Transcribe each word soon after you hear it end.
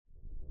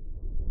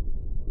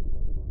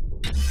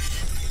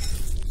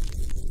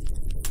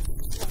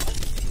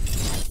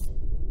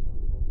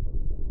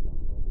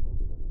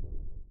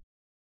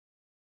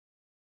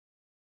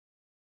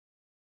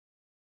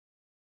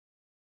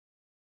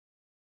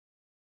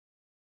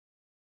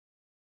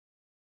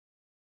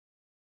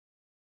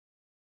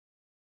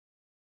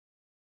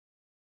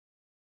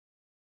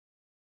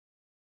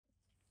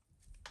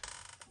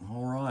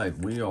right,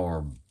 we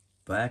are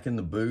back in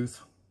the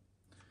booth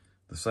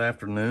this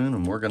afternoon,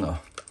 and we're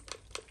gonna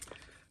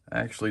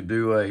actually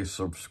do a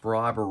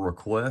subscriber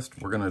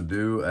request. We're gonna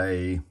do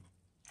a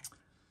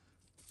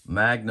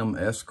Magnum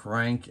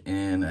S-crank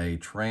and a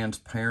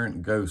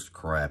transparent ghost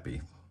crappie.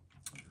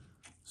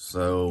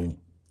 So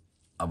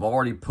I've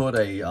already put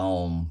a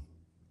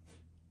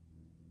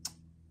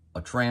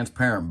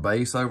transparent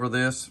base over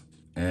this,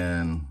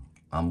 and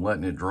I'm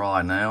letting it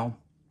dry now.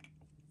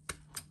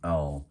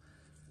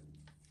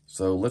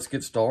 So let's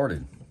get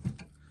started.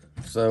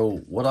 So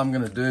what I'm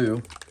gonna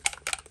do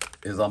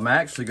is I'm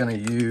actually gonna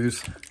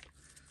use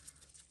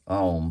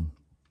the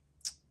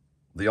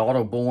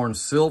Autoborn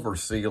Silver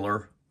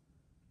Sealer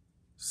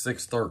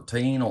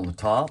 613 on the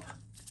top.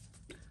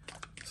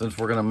 Since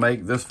we're gonna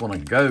make this one a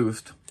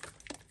ghost,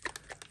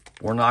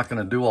 we're not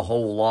gonna do a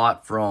whole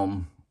lot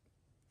from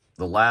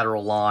the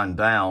lateral line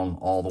down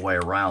all the way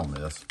around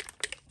this.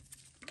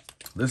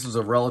 This is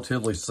a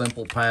relatively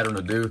simple pattern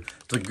to do.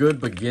 It's a good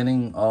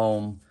beginning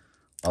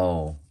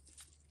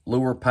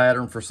lure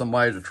pattern for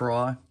somebody to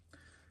try.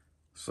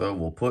 So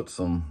we'll put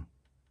some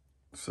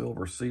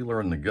silver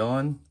sealer in the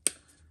gun.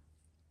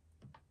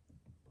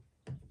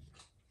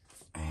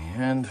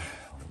 And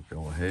we'll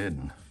go ahead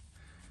and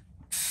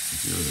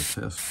give it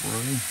a test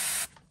spray.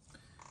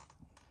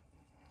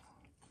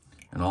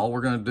 And all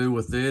we're going to do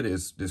with it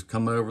is just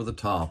come over the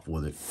top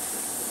with it.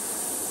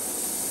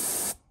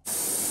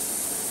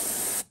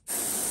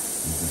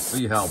 You can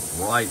see how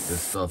bright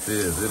this stuff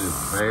is. It is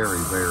very,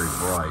 very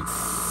bright.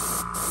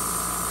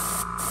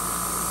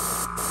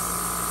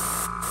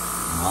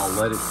 And I'll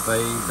let it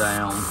fade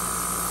down.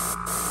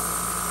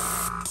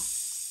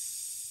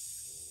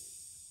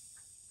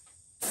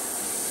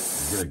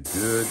 Get a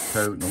good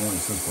coating on it,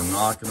 since we're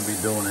not going to be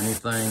doing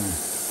anything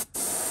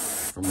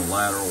from the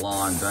lateral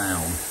line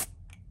down.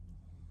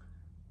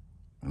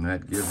 And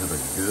that gives it a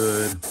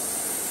good,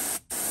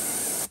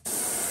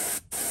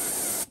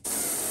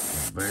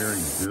 very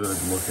good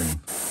looking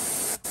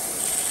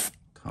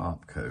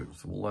top coat.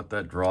 So we'll let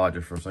that dry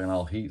just for a second.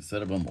 I'll heat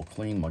set it, and we'll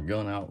clean my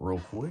gun out real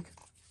quick.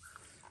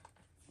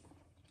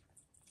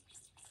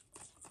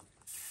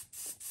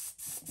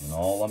 And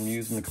all I'm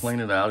using to clean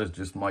it out is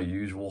just my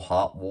usual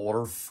hot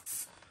water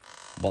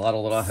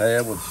bottle that I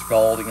have with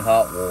scalding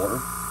hot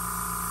water.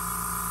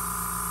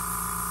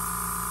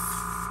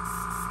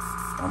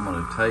 I'm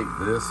going to take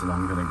this and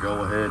I'm going to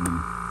go ahead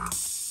and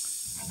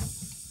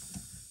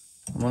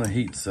I'm going to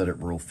heat set it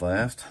real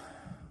fast.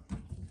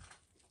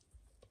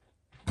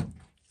 I'm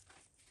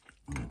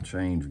going to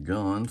change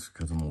guns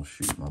because I'm going to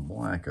shoot my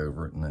black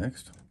over it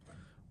next.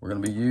 We're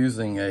going to be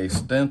using a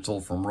stencil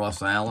from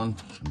Russ Allen,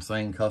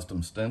 Insane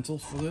Custom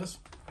Stencils, for this.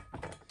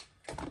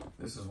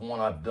 This is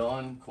one I've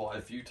done quite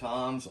a few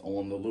times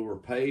on the lure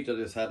page. I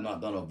just have not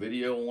done a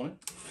video on it.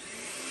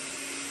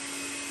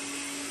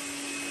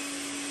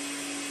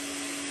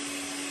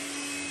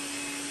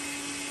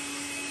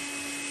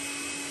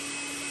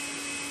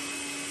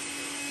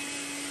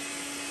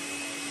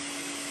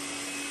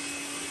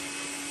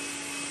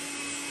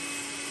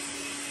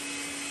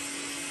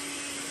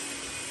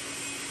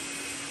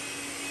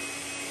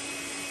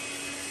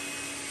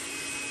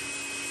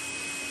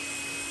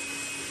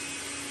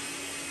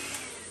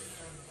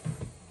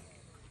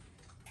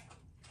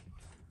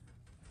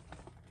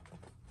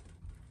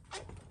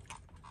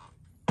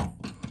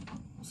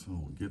 So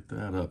we'll get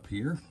that up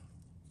here.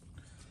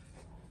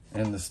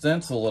 And the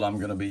stencil that I'm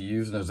going to be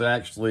using is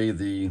actually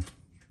the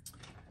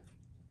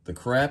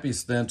Crappie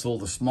stencil,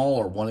 the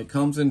smaller one. It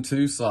comes in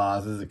two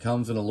sizes. It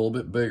comes in a little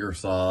bit bigger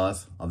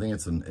size. I think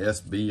it's an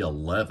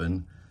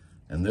SB11,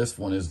 and this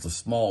one is the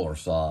smaller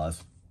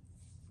size.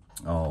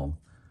 You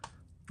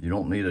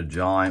don't need a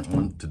giant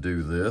one to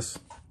do this.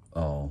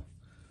 So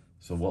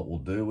what we'll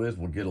do is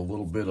we'll get a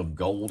little bit of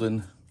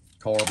golden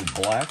carbon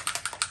black.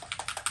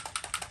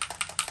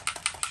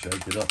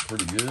 Shake it up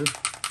pretty good.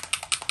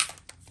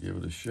 Give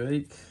it a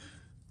shake.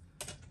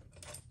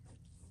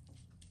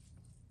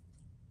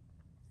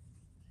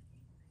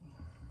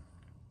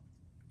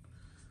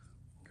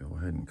 Go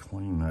ahead and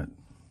clean that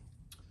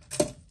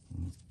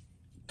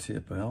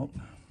tip out.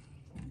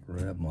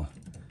 Grab my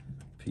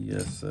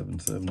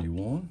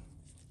PS771,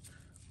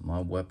 my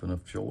weapon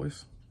of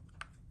choice.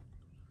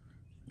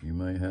 You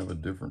may have a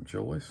different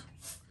choice.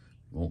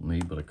 Won't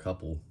need but a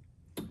couple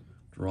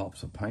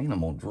drops of paint. I'm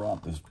gonna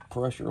drop this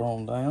pressure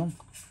on down.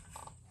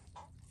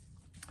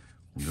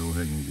 We'll go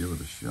ahead and give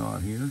it a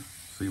shot here,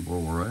 see where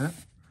we're at.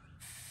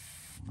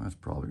 That's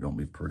probably gonna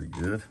be pretty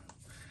good.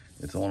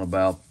 It's on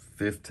about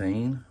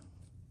 15.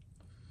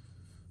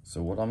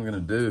 So what I'm gonna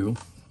do,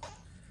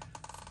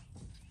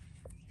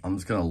 I'm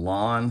gonna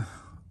line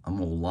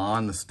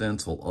the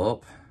stencil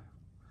up.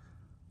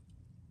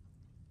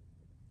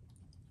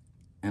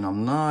 And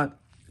I'm not,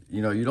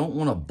 you know, you don't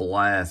want to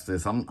blast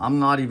this. I'm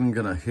not even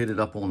going to hit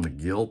it up on the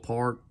gill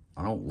part.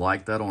 I don't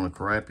like that on a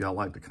crappie. I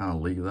like to kind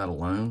of leave that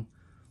alone.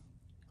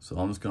 So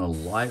I'm just going to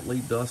lightly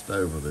dust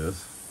over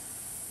this.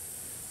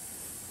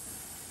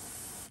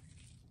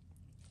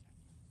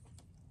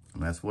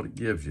 And that's what it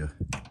gives you.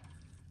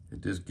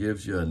 It just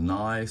gives you a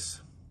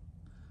nice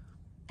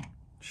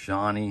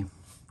shiny,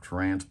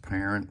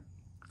 transparent.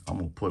 I'm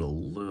gonna put a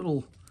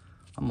little,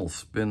 I'm gonna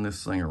spin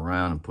this thing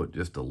around and put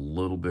just a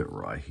little bit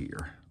right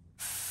here.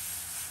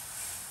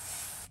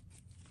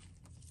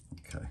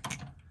 Okay,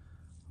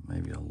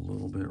 maybe a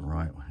little bit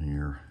right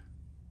here.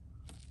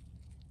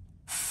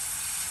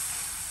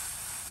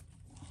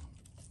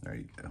 There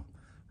you go.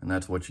 And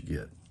that's what you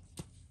get.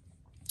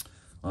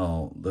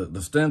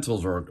 The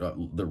stencils are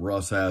that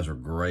Russ has are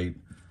great.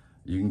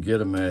 You can get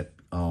them at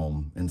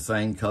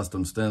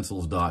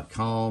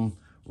insanecustomstencils.com.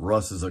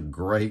 Russ is a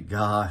great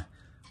guy.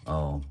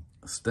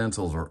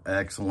 Stencils are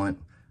excellent.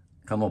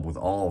 Come up with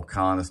all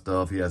kind of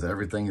stuff. He has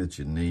everything that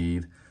you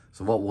need.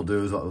 So what we'll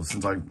do is,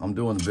 since I'm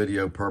doing the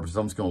video purpose,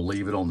 I'm just going to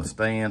leave it on the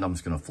stand. I'm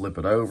just going to flip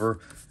it over,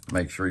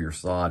 make sure your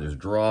side is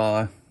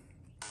dry.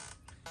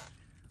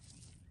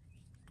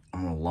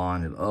 I'm going to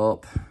line it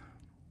up.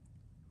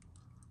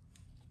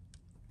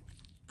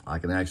 I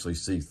can actually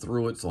see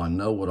through it, so I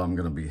know what I'm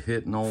going to be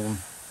hitting on.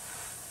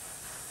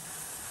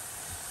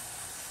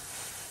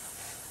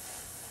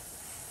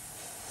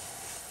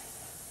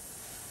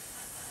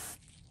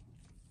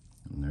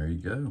 And there you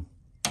go.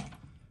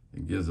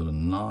 It gives it a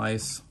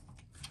nice,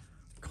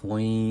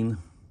 clean,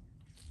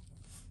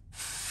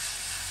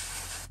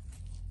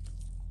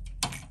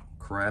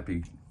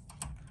 Crappie.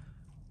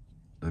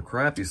 The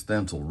Crappie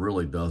stencil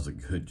really does a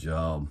good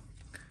job.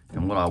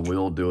 And what I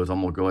will do is I'm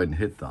going to go ahead and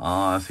hit the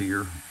eyes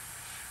here.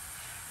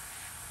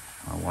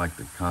 I like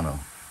to kind of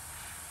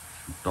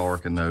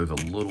darken those a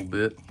little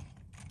bit.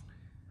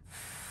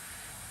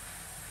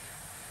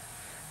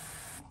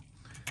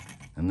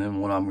 And then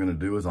what I'm going to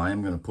do is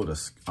I'm going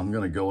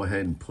to go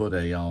ahead and put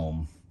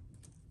a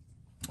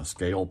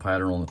scale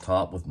pattern on the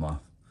top with my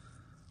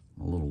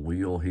little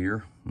wheel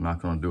here. I'm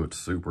not going to do it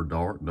super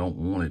dark. Don't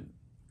want it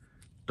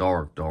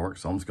dark.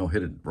 So I'm just going to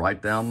hit it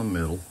right down the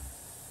middle.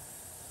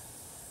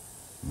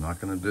 I'm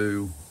not going to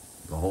do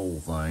the whole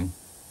thing.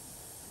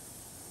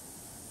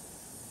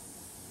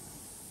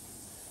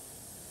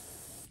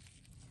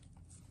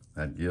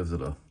 That gives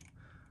it a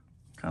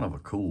kind of a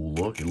cool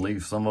look. It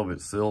leaves some of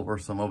it silver,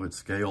 some of it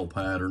scale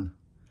pattern.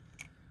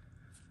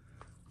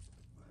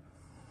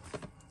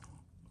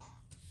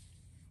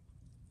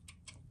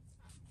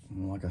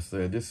 And like I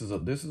said, this is a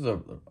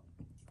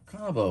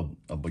kind of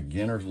a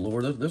beginner's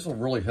lure. This will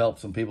really help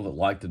some people that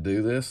like to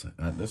do this.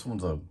 This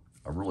one's a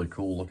really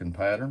cool looking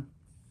pattern.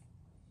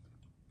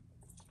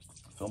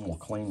 So I'm gonna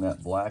clean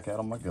that black out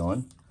of my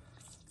gun.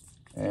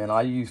 And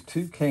I use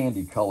 2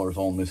 candy colors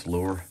on this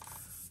lure.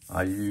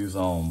 I use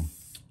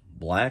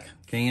black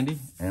candy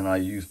and I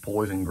use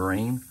poison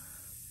green.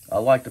 I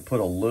like to put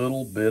a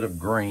little bit of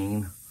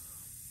green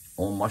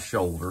on my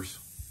shoulders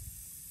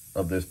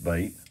of this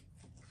bait,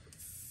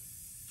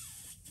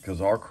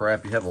 because our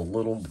Crappie have a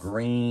little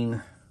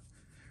green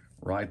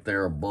right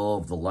there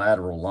above the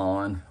lateral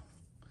line.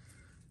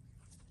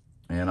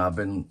 And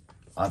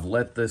I've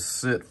let this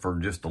sit for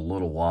just a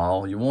little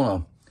while. You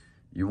wanna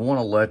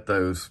let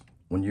those,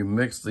 when you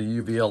mix the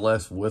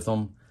UVLS with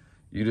them,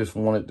 you just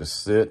want it to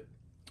sit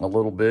a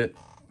little bit.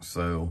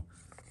 So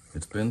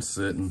it's been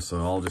sitting, so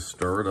I'll just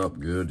stir it up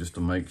good just to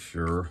make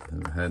sure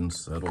it hadn't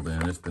settled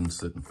in. It's been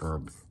sitting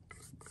for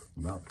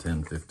about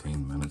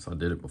 10-15 minutes. I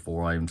did it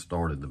before I even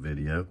started the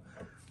video.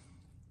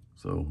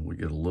 So we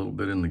get a little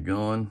bit in the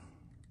gun.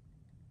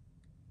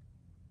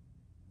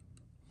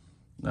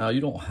 Now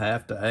you don't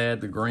have to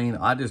add the green.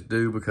 I just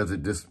do because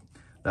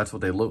that's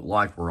what they look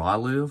like where I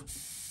live.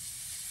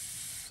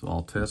 So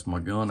I'll test my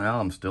gun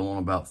out. I'm still on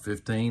about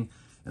 15.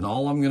 And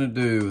all I'm gonna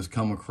do is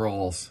come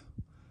across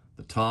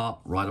the top,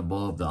 right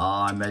above the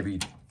eye, maybe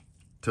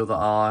to the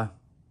eye.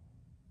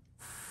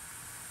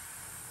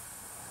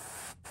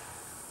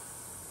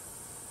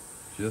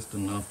 Just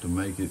enough to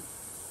make it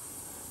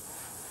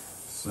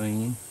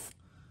seen.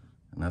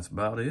 And that's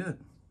about it. It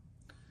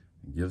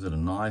gives it a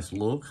nice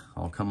look.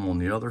 I'll come on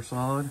the other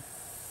side.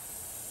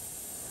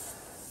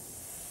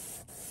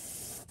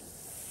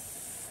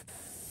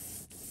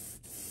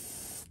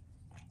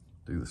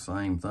 Do the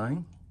same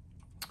thing.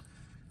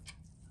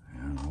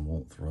 And I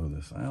won't throw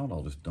this out.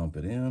 I'll just dump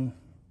it in,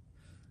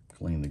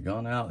 clean the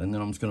gun out, and then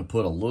I'm just gonna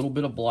put a little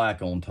bit of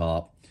black on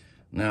top.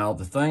 Now,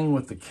 the thing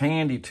with the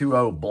Candy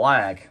 2.0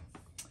 black,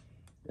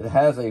 it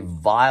has a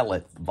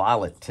violet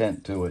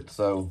tint to it,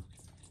 so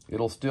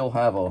it'll still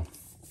have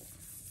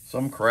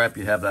some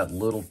Crappie have that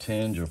little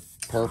tinge of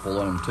purple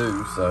in them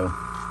too, so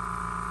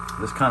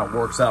this kind of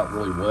works out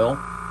really well.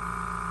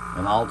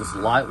 And I'll just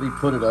lightly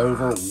put it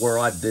over where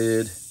I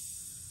did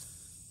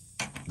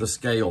the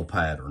scale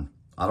pattern.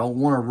 I don't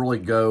want to really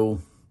go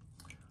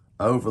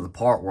over the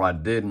part where I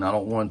didn't. I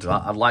don't want to.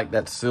 I like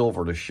that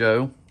silver to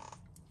show.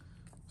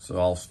 So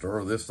I'll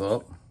stir this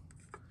up.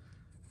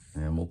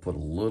 And we'll put a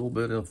little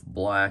bit of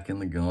black in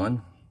the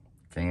gun.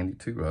 Candy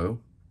 2.0.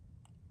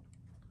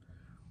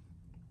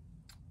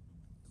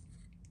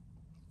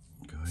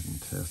 Go ahead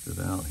and test it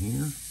out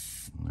here.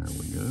 And there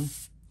we go.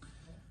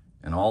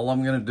 And all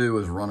I'm going to do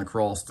is run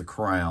across the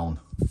crown.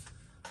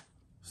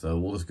 So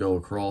we'll just go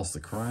across the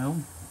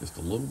crown just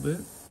a little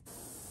bit.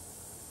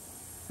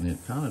 And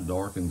it kind of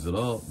darkens it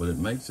up, but it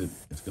makes it,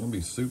 it's going to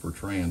be super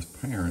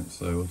transparent,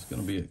 so it's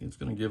going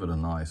to give it a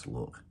nice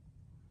look.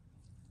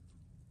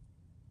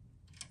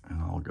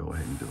 And I'll go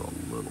ahead and do a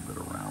little bit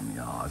around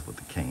the eyes with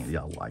the candy.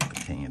 I like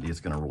the candy. It's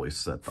going to really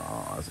set the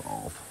eyes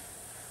off.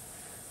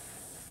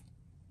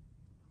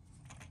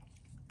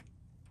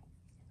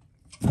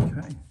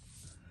 Okay.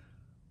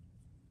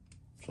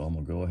 So I'm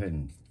going to go ahead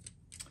and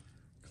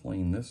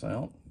clean this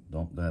out.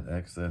 Dump that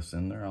excess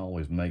in there. I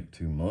always make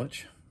too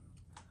much.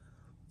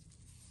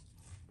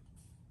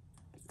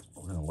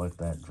 We're going to let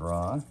that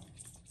dry.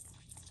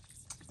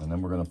 And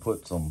then we're going to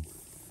put some,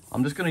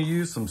 I'm just going to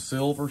use some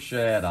silver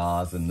shad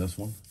eyes in this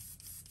one.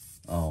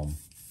 I'm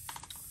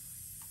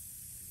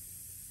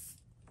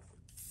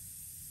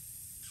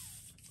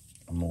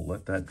going to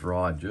let that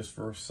dry just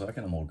for a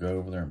second. I'm going to go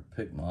over there and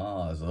pick my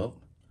eyes up.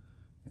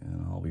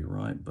 And I'll be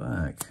right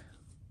back.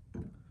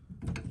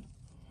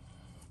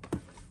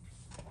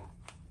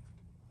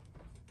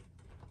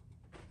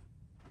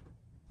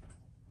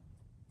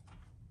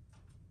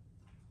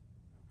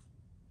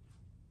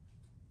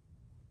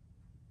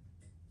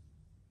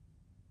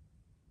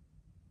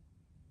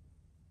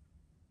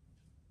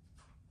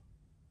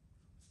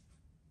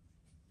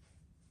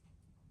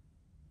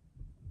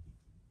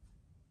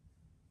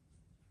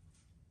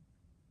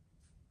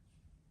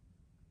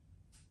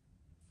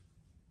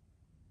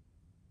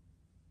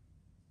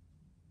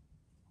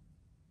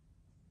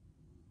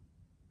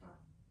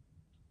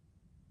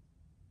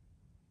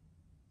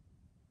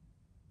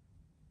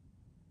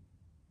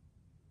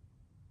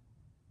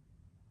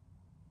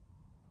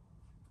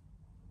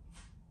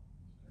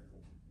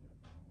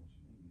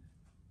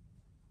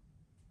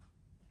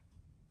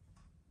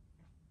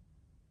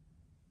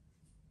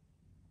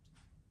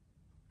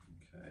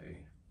 Okay,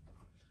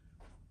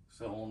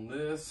 so on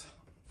this,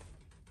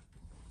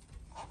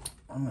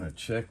 I'm going to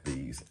check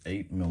these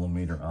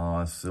 8mm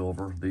eyes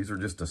silver. These are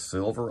just a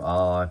silver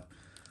eye.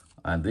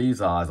 And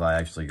these eyes I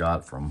actually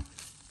got from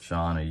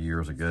China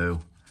years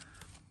ago,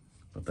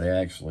 but they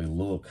actually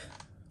look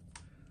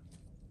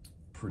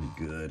pretty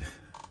good.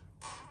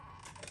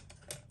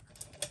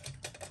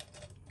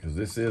 Because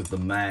this is the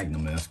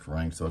Magnum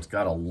S-crank, so it's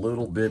got a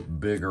little bit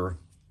bigger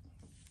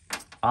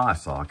eye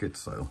socket,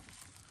 so.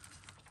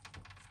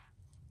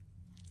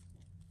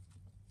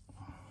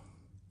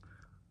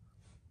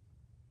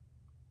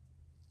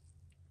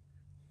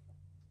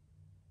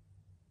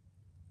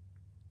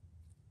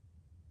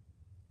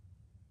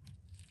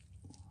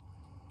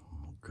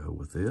 We'll go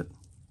with it.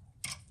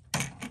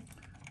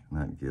 And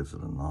that gives it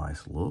a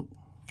nice look.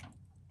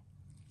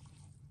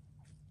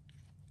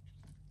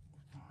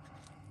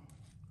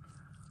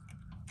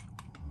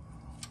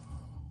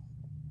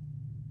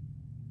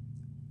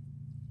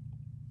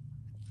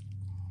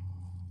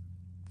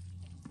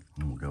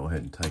 And we'll go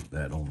ahead and take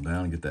that on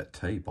down and get that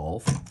tape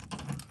off.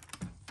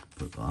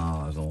 Put the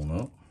eyes on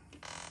up.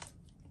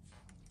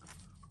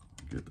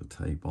 Get the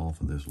tape off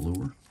of this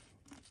lure.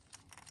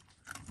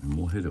 And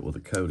we'll hit it with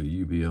a coat of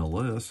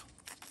UBLS.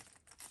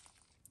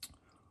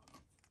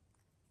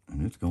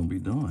 And it's going to be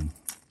done.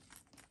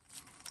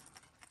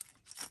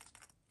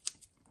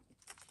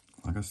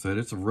 Like I said,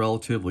 it's a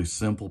relatively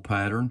simple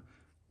pattern,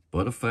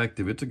 but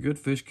effective. It's a good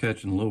fish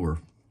catching lure.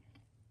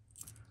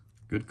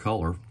 Good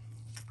color.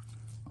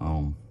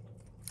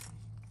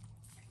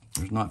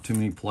 There's not too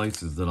many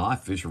places that I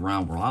fish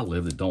around where I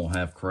live that don't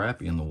have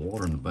crappie in the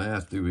water, and the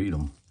bass do eat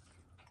them.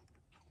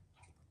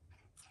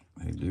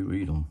 They do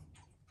eat them.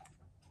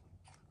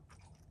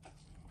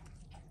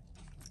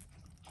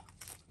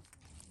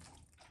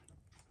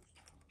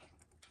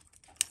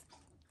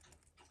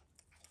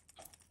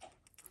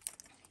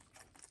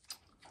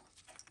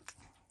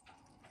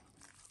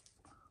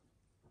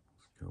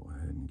 Let's go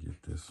ahead and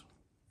get this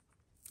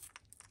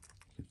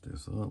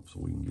up so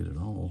we can get it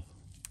off.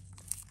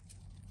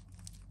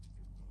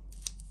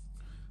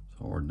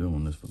 It's hard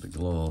doing this with the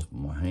gloves, but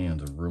my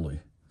hands have really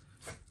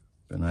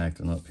been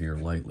acting up here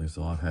lately,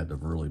 so I've had to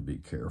really be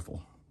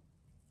careful.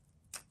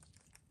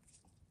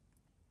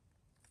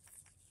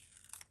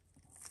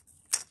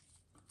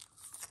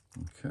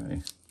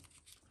 Okay.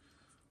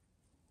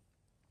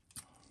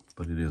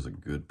 But it is a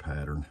good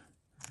pattern.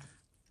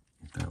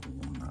 That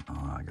one,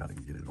 I got to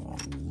get it on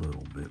a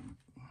little bit.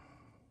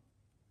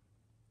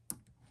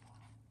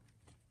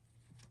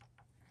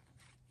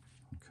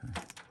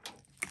 Okay.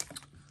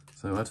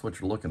 So that's what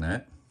you're looking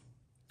at.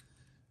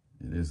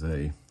 It is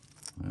a,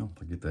 well,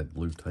 to get that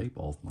blue tape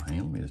off my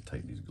hand, let me just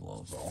take these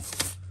gloves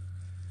off.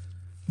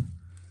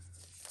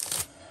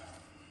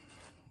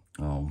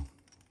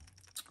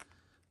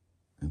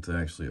 It's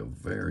actually a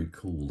very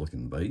cool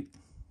looking bait.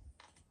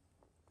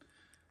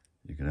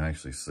 You can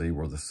actually see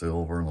where the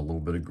silver and a little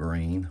bit of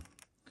green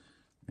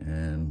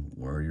and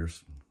where your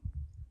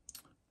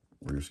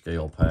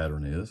scale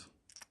pattern is.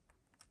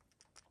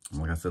 And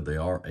like I said, they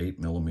are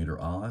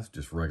 8mm eyes,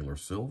 just regular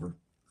silver.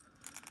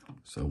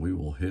 So we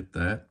will hit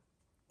that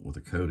with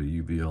a coat of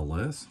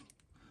UBLS.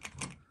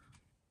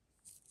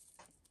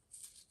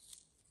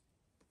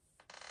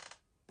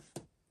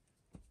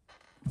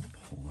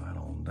 Pull that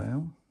on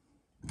down.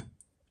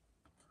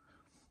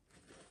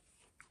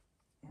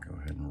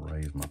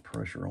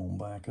 pressure on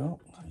back up.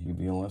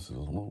 UVLS is a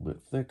little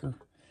bit thicker.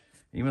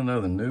 Even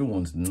though the new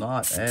one's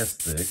not as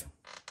thick,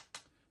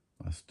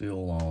 I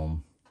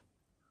still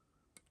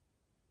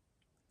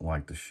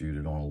like to shoot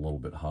it on a little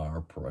bit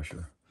higher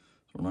pressure.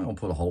 So we're not gonna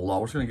put a whole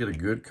lot. We're just gonna get a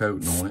good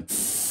coating on it.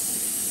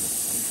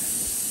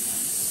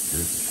 Get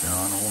it to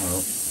shine on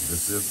up.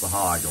 This is the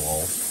high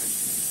gloss.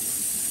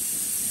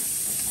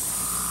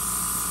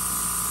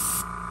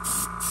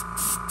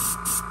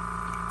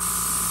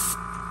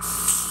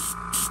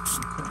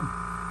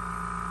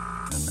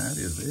 And that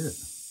is it.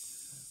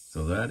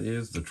 So that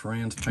is the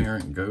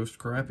transparent ghost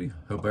crappie.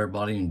 Hope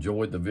everybody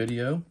enjoyed the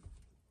video.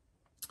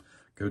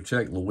 Go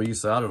check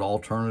Luis out at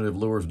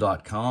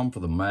alternativelures.com for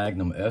the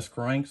Magnum S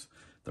cranks.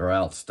 They're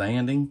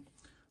outstanding.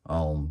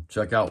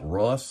 Check out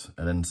Russ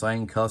at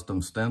Insane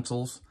Custom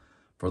Stencils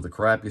for the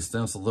crappie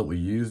stencil that we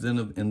used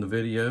in the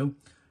video.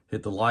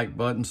 Hit the like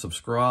button,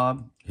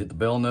 subscribe, hit the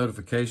bell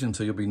notification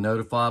so you'll be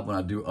notified when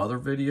I do other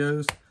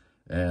videos.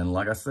 And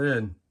like I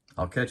said,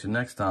 I'll catch you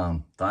next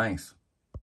time. Thanks.